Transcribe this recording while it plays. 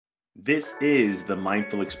This is the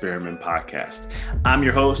Mindful Experiment Podcast. I'm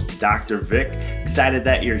your host, Dr. Vic. Excited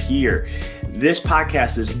that you're here. This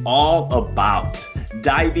podcast is all about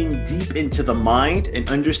diving deep into the mind and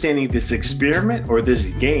understanding this experiment or this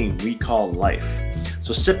game we call life.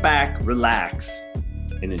 So sit back, relax,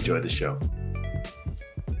 and enjoy the show.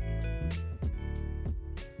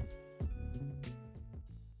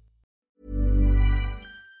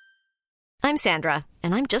 I'm Sandra,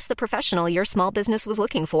 and I'm just the professional your small business was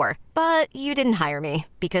looking for. But you didn't hire me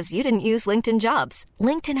because you didn't use LinkedIn Jobs.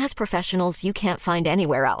 LinkedIn has professionals you can't find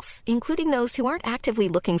anywhere else, including those who aren't actively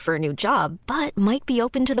looking for a new job, but might be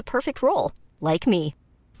open to the perfect role, like me.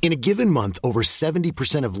 In a given month, over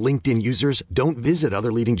 70% of LinkedIn users don't visit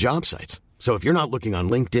other leading job sites. So if you're not looking on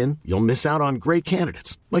LinkedIn, you'll miss out on great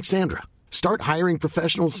candidates like Sandra. Start hiring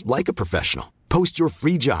professionals like a professional. Post your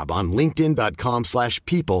free job on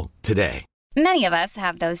linkedin.com/people today. Many of us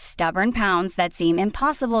have those stubborn pounds that seem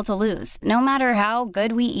impossible to lose, no matter how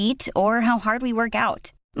good we eat or how hard we work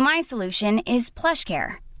out. My solution is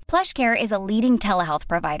PlushCare. PlushCare is a leading telehealth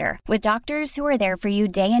provider with doctors who are there for you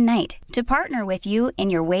day and night to partner with you in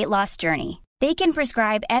your weight loss journey. They can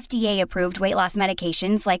prescribe FDA-approved weight loss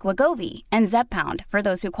medications like Wegovy and Zepbound for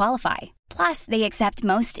those who qualify. Plus, they accept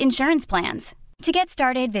most insurance plans. To get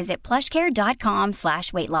started, visit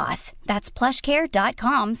plushcare.com/weightloss. That's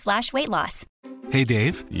plushcare.com/weightloss. Hey,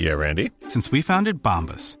 Dave. Yeah, Randy. Since we founded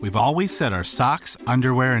Bombas, we've always said our socks,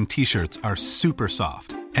 underwear, and T-shirts are super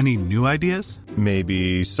soft. Any new ideas?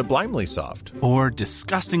 Maybe sublimely soft. Or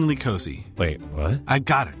disgustingly cozy. Wait, what? I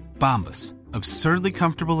got it. Bombas. Absurdly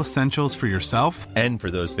comfortable essentials for yourself and for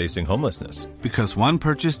those facing homelessness. Because one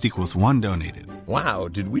purchased equals one donated. Wow,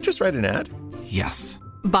 did we just write an ad? Yes.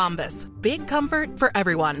 Bombas. Big comfort for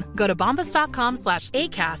everyone. Go to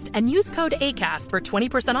bombas.com/ACAST and use code ACAST for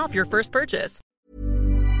 20% off your first purchase.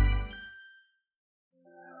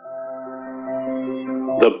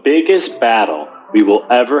 The biggest battle we will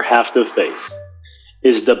ever have to face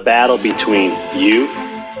is the battle between you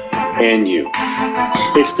and you.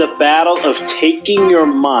 It's the battle of taking your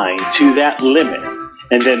mind to that limit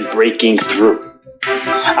and then breaking through.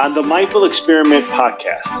 On the Mindful Experiment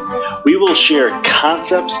Podcast, we will share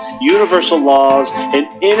concepts, universal laws, and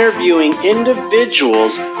interviewing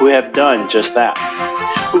individuals who have done just that,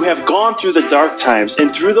 who have gone through the dark times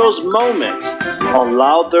and through those moments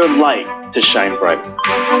allowed their light to shine bright.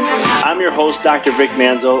 I'm your host, Dr. Vic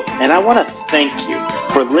Manzo, and I want to thank you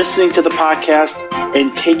for listening to the podcast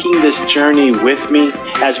and taking this journey with me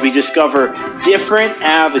as we discover different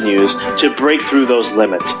avenues to break through those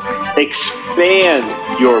limits, expand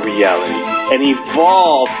your reality, and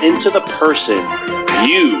evolve into the person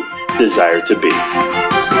you desire to be.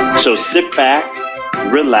 So sit back,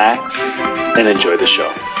 relax, and enjoy the show.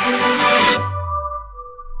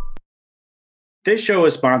 This show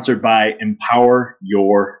is sponsored by Empower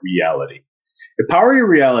Your Reality. Empower Your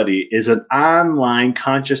Reality is an online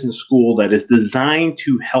consciousness school that is designed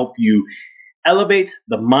to help you elevate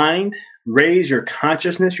the mind, raise your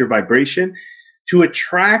consciousness, your vibration, to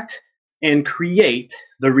attract and create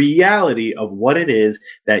the reality of what it is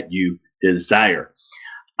that you desire.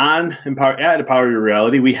 At Empower Your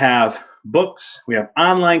Reality, we have books, we have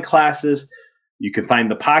online classes. You can find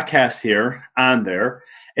the podcast here on there,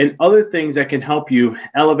 and other things that can help you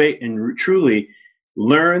elevate and truly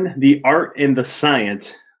learn the art and the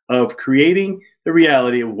science of creating the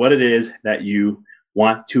reality of what it is that you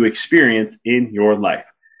want to experience in your life.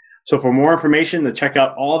 So for more information to check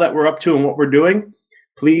out all that we're up to and what we're doing,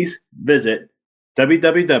 please visit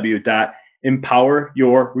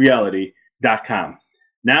www.empoweryourreality.com.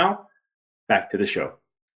 Now, back to the show.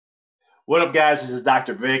 What up, guys? This is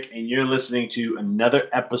Dr. Vic, and you're listening to another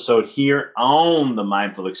episode here on the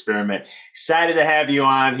Mindful Experiment. Excited to have you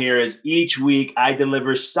on here as each week I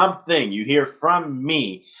deliver something you hear from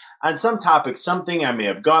me on some topic, something I may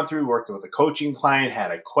have gone through, worked with a coaching client,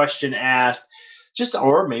 had a question asked,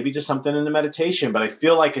 or maybe just something in the meditation, but I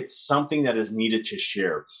feel like it's something that is needed to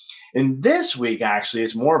share. And this week, actually,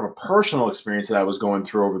 it's more of a personal experience that I was going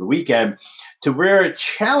through over the weekend to where it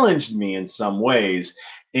challenged me in some ways.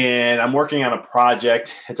 And I'm working on a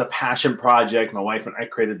project. It's a passion project. My wife and I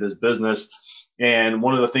created this business. And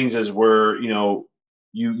one of the things is you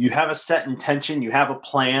have a set intention, you have a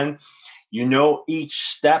plan, you know each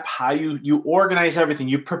step, how you organize everything,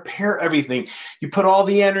 you prepare everything, you put all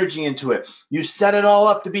the energy into it, you set it all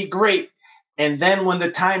up to be great. And then when the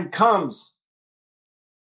time comes,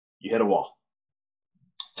 you hit a wall.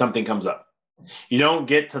 Something comes up. You don't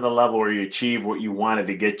get to the level where you achieve what you wanted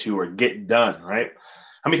to get to or get done, right?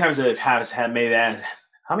 How many times have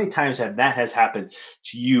that has happened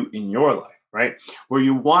to you in your life? right? Where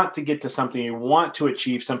you want to get to something, you want to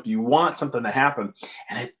achieve something, you want something to happen,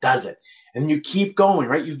 and it doesn't. And you keep going,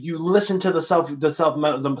 right? You listen to the self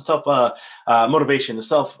motivation, the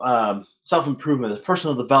self improvement, the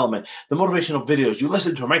personal development, the motivational videos. You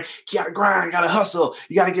listen to them, right? You gotta grind, gotta hustle,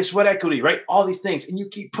 you gotta get sweat equity, right? All these things, and you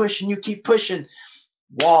keep pushing,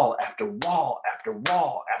 wall after wall after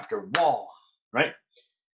wall after wall, right?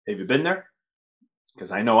 Have you been there?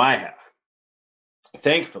 Because I know I have.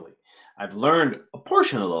 Thankfully, I've learned a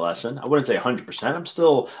portion of the lesson. I wouldn't say 100%. I'm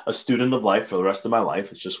still a student of life for the rest of my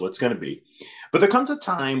life. It's just what's going to be. But there comes a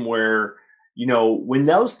time where, when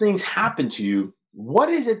those things happen to you, what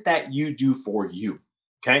is it that you do for you?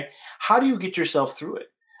 Okay. How do you get yourself through it?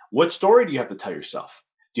 What story do you have to tell yourself?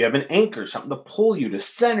 Do you have an anchor, something to pull you, to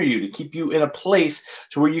center you, to keep you in a place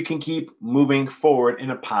to where you can keep moving forward in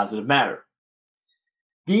a positive manner?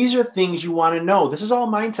 These are things you want to know. This is all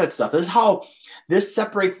mindset stuff. This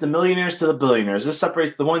separates the millionaires to the billionaires. This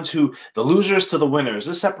separates the losers to the winners.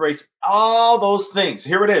 This separates all those things.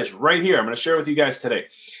 Here it is right here. I'm going to share with you guys today.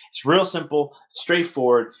 It's real simple,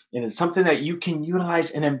 straightforward, and it's something that you can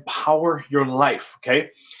utilize and empower your life,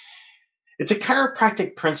 okay? It's a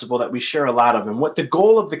chiropractic principle that we share a lot of, and what the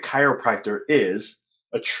goal of the chiropractor is,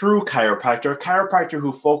 a true chiropractor, a chiropractor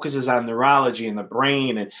who focuses on neurology and the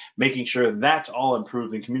brain and making sure that's all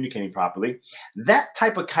improved and communicating properly. That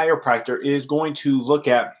type of chiropractor is going to look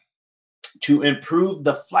at to improve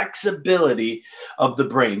the flexibility of the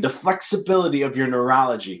brain, the flexibility of your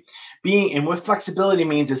neurology. And what flexibility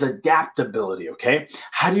means is adaptability, okay?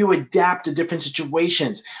 How do you adapt to different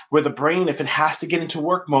situations where the brain, if it has to get into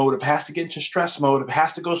work mode, if it has to get into stress mode, if it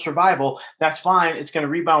has to go survival, that's fine. It's going to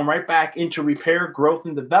rebound right back into repair, growth,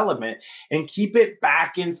 and development and keep it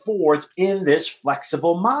back and forth in this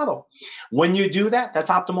flexible model. When you do that, that's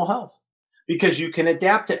optimal health, because you can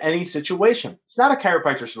adapt to any situation. It's not a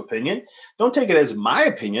chiropractor's opinion. Don't take it as my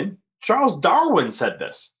opinion. Charles Darwin said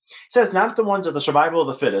this. He says, not the ones of the survival of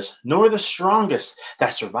the fittest, nor the strongest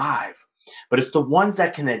that survive, but it's the ones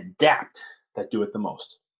that can adapt that do it the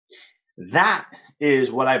most. That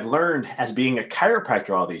is what I've learned as being a chiropractor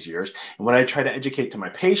all these years, and what I try to educate to my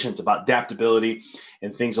patients about adaptability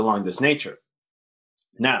and things along this nature.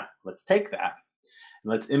 Now, let's take that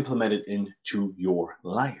and let's implement it into your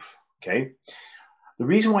life. Okay. The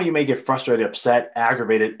reason why you may get frustrated, upset,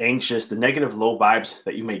 aggravated, anxious, the negative low vibes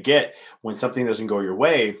that you may get when something doesn't go your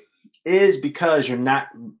way is because you're not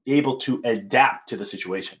able to adapt to the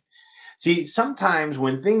situation. See, sometimes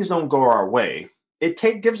when things don't go our way, it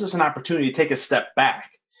gives us an opportunity to take a step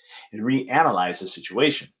back and reanalyze the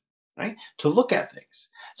situation, right? To look at things.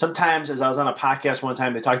 Sometimes, as I was on a podcast one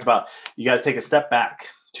time, they talked about you got to take a step back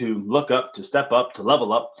to look up, to step up, to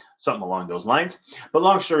level up, something along those lines. But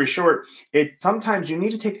long story short, it's sometimes you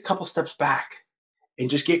need to take a couple steps back and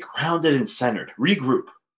just get grounded and centered, regroup,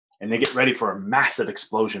 and then get ready for a massive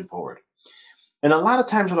explosion forward. And a lot of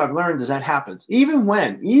times what I've learned is that happens, even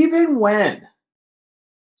when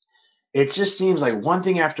it just seems like one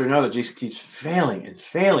thing after another just keeps failing and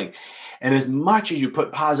failing. And as much as you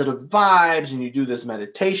put positive vibes and you do this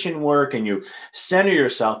meditation work and you center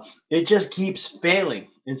yourself, it just keeps failing.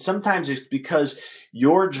 And sometimes it's because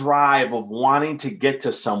your drive of wanting to get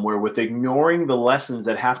to somewhere with ignoring the lessons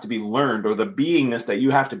that have to be learned or the beingness that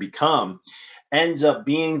you have to become ends up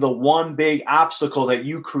being the one big obstacle that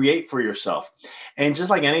you create for yourself. And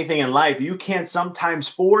just like anything in life, you can sometimes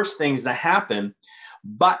force things to happen,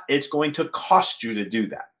 but it's going to cost you to do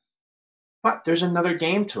that. But there's another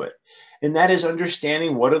game to it. And that is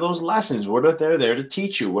understanding what are those lessons? What are they there to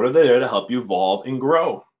teach you? What are they there to help you evolve and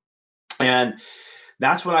grow? And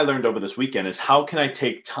that's what I learned over this weekend is how can I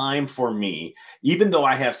take time for me, even though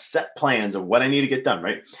I have set plans of what I need to get done,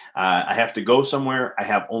 right? I have to go somewhere. I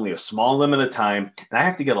have only a small limit of time, and I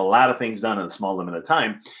have to get a lot of things done in a small limit of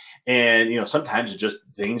time. And, sometimes it's just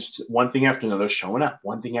things, one thing after another showing up,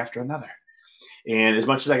 one thing after another. And as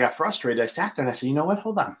much as I got frustrated, I sat there and I said, you know what?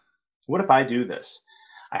 Hold on. What if I do this?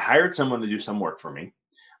 I hired someone to do some work for me,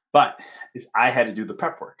 but I had to do the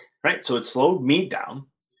prep work, right? So it slowed me down,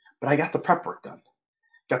 but I got the prep work done.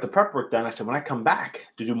 I said, when I come back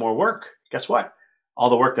to do more work, guess what? All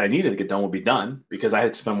the work that I needed to get done will be done because I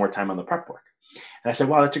had to spend more time on the prep work. And I said,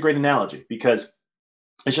 wow, that's a great analogy because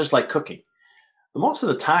it's just like cooking. The most of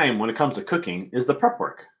the time when it comes to cooking is the prep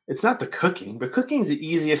work. It's not the cooking, but cooking is the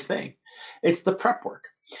easiest thing. It's the prep work.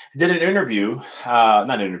 I did an interview,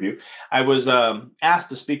 I was asked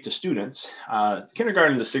to speak to students,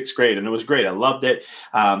 kindergarten to sixth grade, and it was great. I loved it.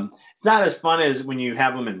 It's not as fun as when you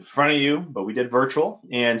have them in front of you, but we did virtual.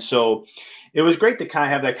 And so it was great to kind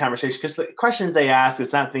of have that conversation because the questions they ask,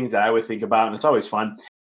 it's not things that I would think about, and it's always fun.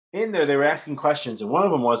 in there, they were asking questions. And one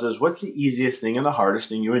of them was, what's the easiest thing and the hardest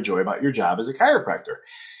thing you enjoy about your job as a chiropractor?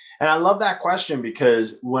 And I love that question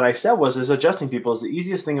because what I said was, adjusting people is the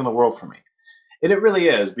easiest thing in the world for me. And it really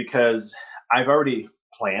is, because I've already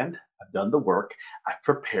planned, I've done the work, I've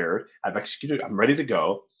prepared, I've executed, I'm ready to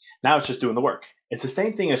go. Now it's just doing the work. It's the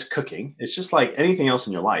same thing as cooking. It's just like anything else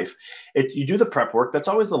in your life. You do the prep work. That's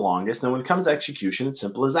always the longest. And when it comes to execution, it's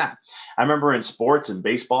simple as that. I remember in sports and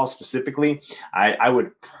baseball specifically, I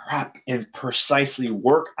would prep and precisely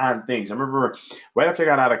work on things. I remember right after I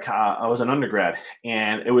got out of I was an undergrad,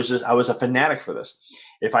 and it was just, I was a fanatic for this.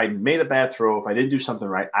 If I made a bad throw, if I didn't do something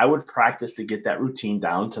right, I would practice to get that routine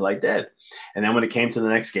down till I did. And then when it came to the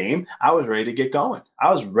next game, I was ready to get going.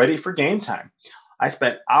 I was ready for game time. I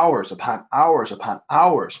spent hours upon hours upon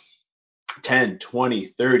hours, 10, 20,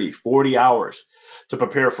 30, 40 hours to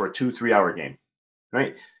prepare for a 2-3 hour game,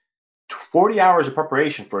 right? 40 hours of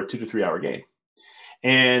preparation for a 2 to 3 hour game.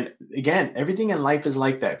 And again, everything in life is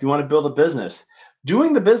like that. If you want to build a business,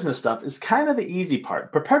 doing the business stuff is kind of the easy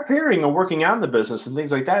part. But preparing and working on the business and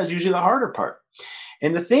things like that is usually the harder part.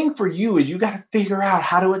 And the thing for you is you got to figure out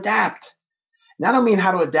how to adapt. And I don't mean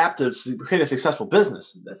how to adapt to create a successful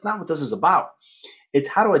business. That's not what this is about. It's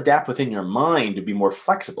how to adapt within your mind to be more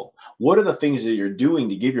flexible. What are the things that you're doing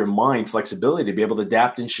to give your mind flexibility to be able to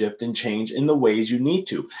adapt and shift and change in the ways you need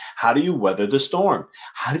to? How do you weather the storm?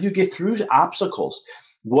 How do you get through obstacles?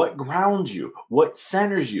 What grounds you? What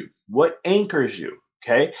centers you? What anchors you?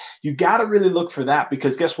 Okay. You got to really look for that,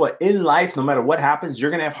 because guess what? In life, no matter what happens, you're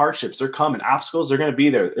going to have hardships. They're coming. Obstacles, they're going to be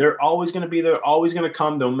there. They're always going to be there, always going to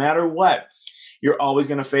come, no matter what. You're always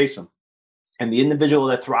going to face them. And the individual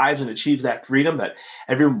that thrives and achieves that freedom that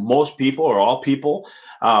most people or all people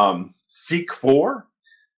seek for,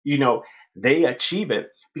 they achieve it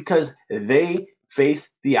because they face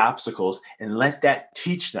the obstacles and let that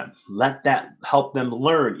teach them, let that help them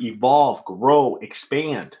learn, evolve, grow,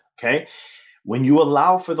 expand. Okay. When you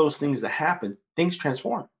allow for those things to happen, things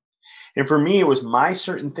transform. And for me, it was my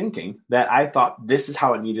certain thinking that I thought this is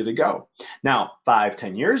how it needed to go. Now,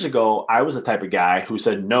 5-10 years ago, I was the type of guy who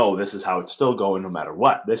said, no, this is how it's still going no matter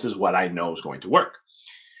what. This is what I know is going to work.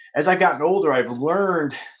 As I've gotten older, I've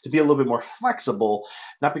learned to be a little bit more flexible,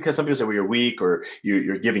 not because some people say, well, you're weak or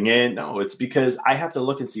you're giving in. No, it's because I have to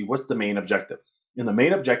look and see what's the main objective. And the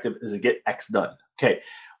main objective is to get X done. Okay,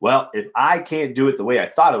 well, if I can't do it the way I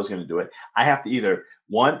thought I was going to do it, I have to either,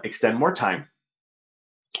 one, extend more time,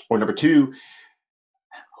 or number two,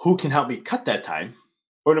 who can help me cut that time?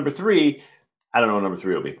 Or number three, I don't know what number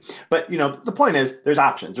three will be. But, the point is there's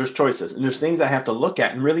options, there's choices, and there's things I have to look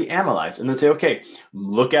at and really analyze and then say, okay,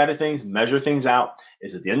 look at things, measure things out.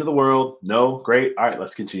 Is it the end of the world? No, great. All right,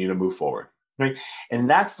 let's continue to move forward. Right? And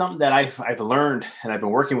that's something that I've learned and I've been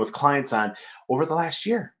working with clients on over the last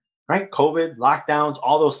year. Right? COVID, lockdowns,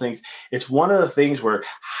 all those things. It's one of the things where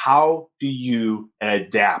how do you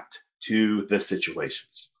adapt to the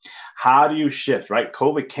situations? How do you shift, right?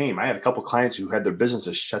 COVID came. I had a couple clients who had their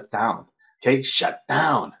businesses shut down. Okay, shut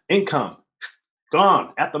down. Income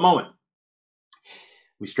gone at the moment.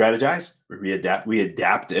 We strategized, we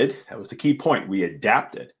adapted. That was the key point. We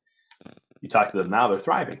adapted. You talk to them now, they're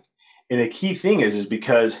thriving. And the key thing is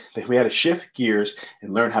because we had to shift gears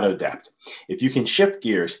and learn how to adapt. If you can shift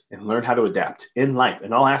gears and learn how to adapt in life,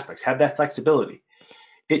 in all aspects, have that flexibility,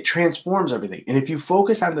 it transforms everything. And if you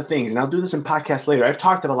focus on the things, and I'll do this in podcasts later, I've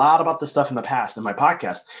talked a lot about this stuff in the past in my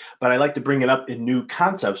podcast, but I like to bring it up in new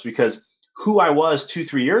concepts because who I was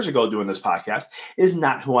 2-3 years ago doing this podcast is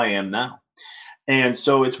not who I am now. And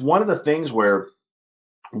so it's one of the things where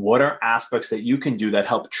what are aspects that you can do that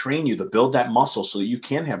help train you to build that muscle so that you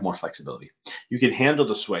can have more flexibility? You can handle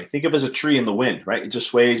the sway. Think of it as a tree in the wind, right? It just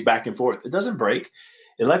sways back and forth. It doesn't break.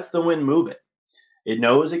 It lets the wind move it. It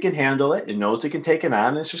knows it can handle it. It knows it can take it on.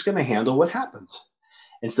 And it's just going to handle what happens.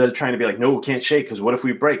 Instead of trying to be like, no, we can't shake because what if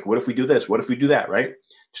we break? What if we do this? What if we do that, right?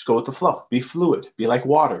 Just go with the flow. Be fluid. Be like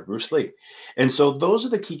water, Bruce Lee. And so those are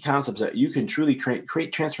the key concepts that you can truly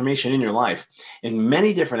create transformation in your life in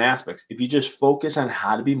many different aspects if you just focus on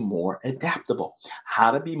how to be more adaptable,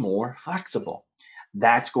 how to be more flexible.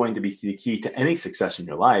 That's going to be the key to any success in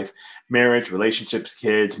your life: marriage, relationships,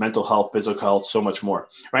 kids, mental health, physical health, so much more,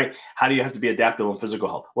 right? How do you have to be adaptable in physical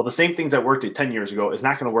health? Well, the same things that worked 10 years ago is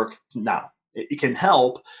not going to work now. It can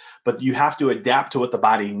help, but you have to adapt to what the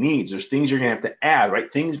body needs. There's things you're going to have to add,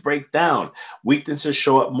 right? Things break down. Weaknesses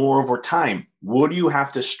show up more over time. What do you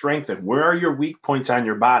have to strengthen? Where are your weak points on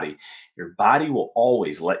your body? Your body will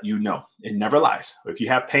always let you know. It never lies. If you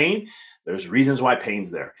have pain, there's reasons why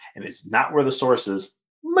pain's there. And it's not where the source is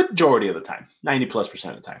majority of the time, 90+%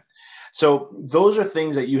 of the time. So those are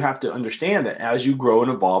things that you have to understand, that as you grow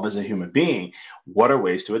and evolve as a human being, what are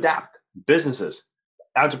ways to adapt? Businesses,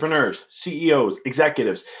 entrepreneurs, CEOs,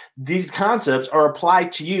 executives, these concepts are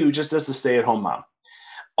applied to you just as the stay-at-home mom.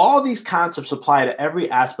 All these concepts apply to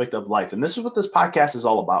every aspect of life. And this is what this podcast is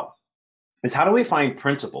all about, is how do we find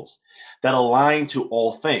principles that align to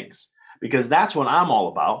all things? Because that's what I'm all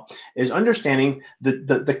about, is understanding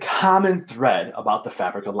the common thread about the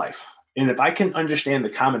fabric of life. And if I can understand the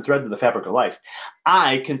common thread of the fabric of life,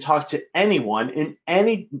 I can talk to anyone in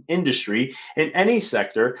any industry, in any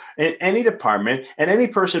sector, in any department, and any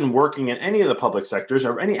person working in any of the public sectors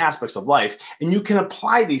or any aspects of life. And you can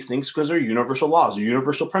apply these things because they're universal laws,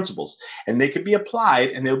 universal principles, and they can be applied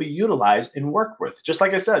and they'll be utilized and worked with. Just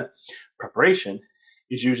like I said, preparation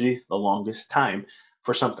is usually the longest time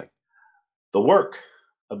for something. The work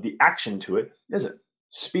of the action to it isn't.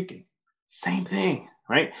 Speaking, same thing.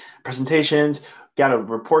 Right? Presentations, got a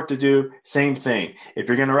report to do, same thing. If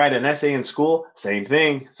you're going to write an essay in school, same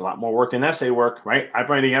thing. It's a lot more work than essay work, right? I'm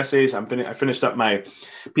writing essays. I finished up my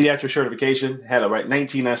pediatric certification, had to write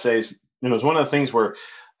 19 essays. And it was one of the things where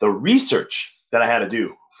the research that I had to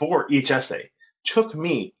do for each essay took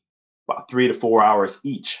me about 3 to 4 hours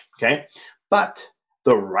each, okay? But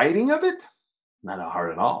the writing of it, not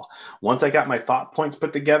hard at all. Once I got my thought points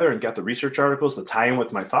put together and got the research articles to tie in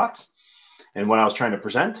with my thoughts, and what I was trying to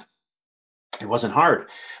present, it wasn't hard,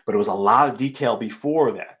 but it was a lot of detail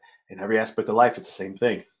before that. In every aspect of life, it's the same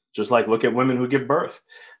thing. Just like look at women who give birth.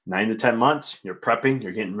 9 to 10 months, you're prepping,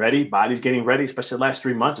 you're getting ready, body's getting ready, especially the last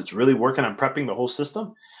 3 months. It's really working on prepping the whole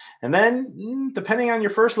system. And then depending on your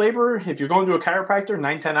first labor, if you're going to a chiropractor,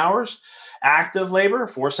 9-10 hours, active labor,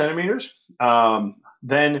 4 centimeters.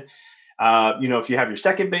 Then if you have your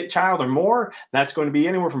second child or more, that's going to be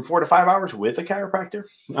anywhere from 4 to 5 hours with a chiropractor.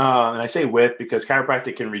 And I say with because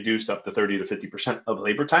chiropractic can reduce up to 30 to 50% of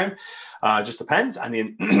labor time. Just depends. I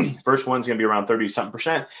mean, first one's going to be around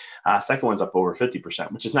 30-something%. Second one's up over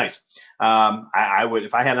 50%, which is nice. I would,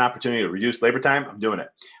 if I had an opportunity to reduce labor time, I'm doing it.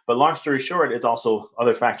 But long story short, it's also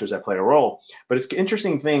other factors that play a role. But it's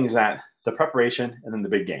interesting things that the preparation and then the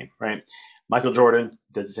big game, right? Michael Jordan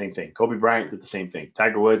did the same thing. Kobe Bryant did the same thing.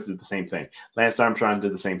 Tiger Woods did the same thing. Lance Armstrong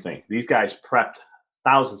did the same thing. These guys prepped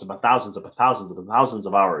thousands of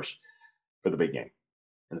hours for the big game.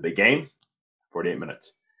 And the big game, 48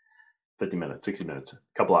 minutes, 50 minutes, 60 minutes, a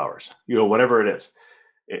couple hours, whatever it is.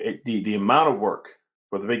 The amount of work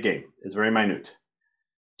for the big game is very minute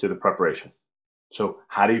to the preparation. So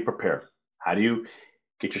how do you prepare? How do you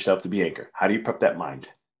get yourself to be anchored? How do you prep that mind?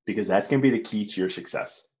 Because that's going to be the key to your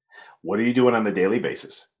success. What are you doing on a daily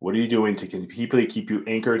basis? What are you doing to keep you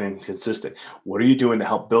anchored and consistent? What are you doing to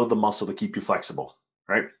help build the muscle to keep you flexible,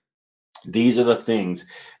 right? These are the things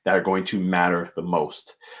that are going to matter the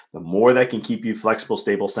most. The more that can keep you flexible,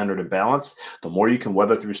 stable, centered, and balanced, the more you can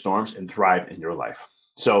weather through storms and thrive in your life.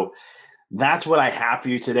 So that's what I have for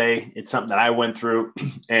you today. It's something that I went through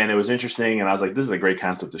and it was interesting. And I was like, this is a great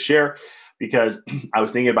concept to share because I was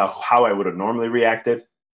thinking about how I would have normally reacted.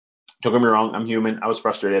 Don't get me wrong, I'm human. I was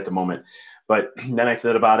frustrated at the moment, but then I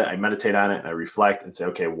thought about it. I meditate on it and I reflect and say,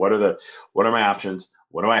 okay, what are my options?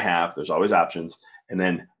 What do I have? There's always options. And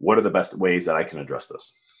then what are the best ways that I can address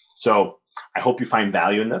this? So I hope you find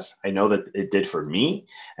value in this. I know that it did for me,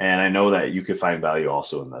 and I know that you could find value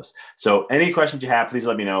also in this. So any questions you have, please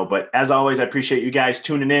let me know. But as always, I appreciate you guys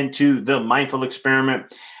tuning in to the Mindful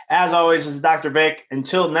Experiment. As always, this is Dr. Vic.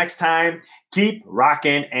 Until next time, keep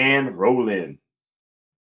rocking and rolling.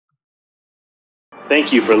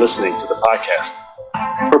 Thank you for listening to the podcast.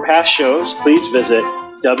 For past shows, please visit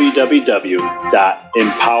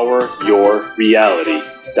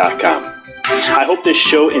www.empoweryourreality.com. I hope this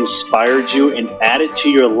show inspired you and added to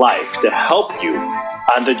your life to help you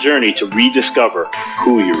on the journey to rediscover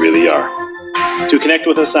who you really are. To connect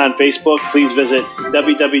with us on Facebook, please visit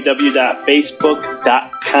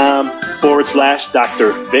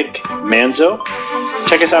www.facebook.com/Dr. Vic Manzo.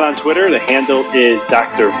 Check us out on Twitter. The handle is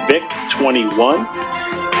Dr. Vic21.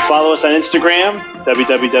 Follow us on Instagram,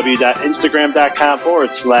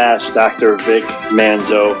 www.instagram.com/Dr. Vic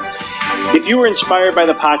Manzo. If you were inspired by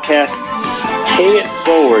the podcast, pay it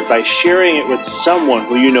forward by sharing it with someone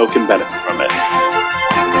who you know can benefit from it.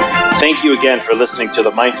 Thank you again for listening to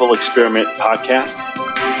the Mindful Experiment podcast,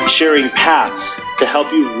 sharing paths to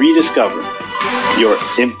help you rediscover your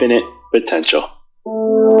infinite potential.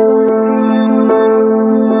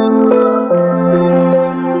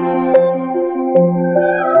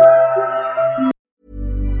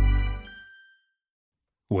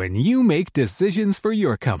 When you make decisions for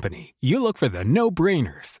your company, you look for the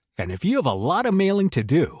no-brainers. And if you have a lot of mailing to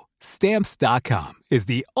do, Stamps.com is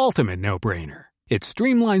the ultimate no-brainer. It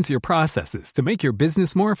streamlines your processes to make your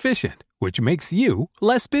business more efficient, which makes you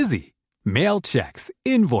less busy. Mail checks,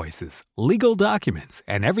 invoices, legal documents,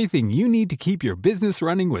 and everything you need to keep your business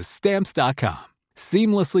running with Stamps.com.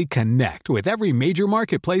 Seamlessly connect with every major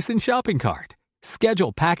marketplace and shopping cart.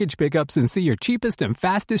 Schedule package pickups and see your cheapest and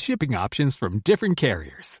fastest shipping options from different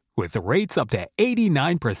carriers, with rates up to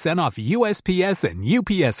 89% off USPS and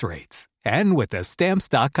UPS rates. And with the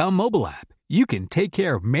Stamps.com mobile app, you can take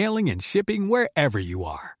care of mailing and shipping wherever you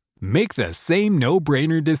are. Make the same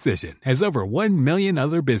no-brainer decision as over 1 million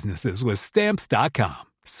other businesses with Stamps.com.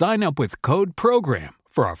 Sign up with code PROGRAM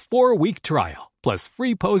for a 4-week trial, plus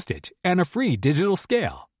free postage and a free digital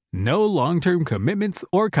scale. No long-term commitments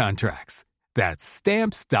or contracts. That's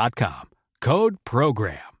Stamps.com. Code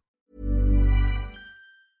PROGRAM.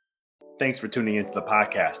 Thanks for tuning into the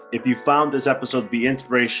podcast. If you found this episode to be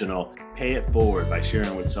inspirational, pay it forward by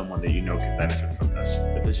sharing with someone that you know can benefit from this.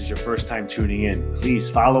 If this is your first time tuning in, please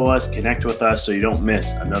follow us, connect with us so you don't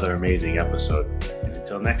miss another amazing episode. And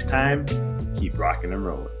until next time, keep rocking and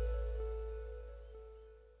rolling.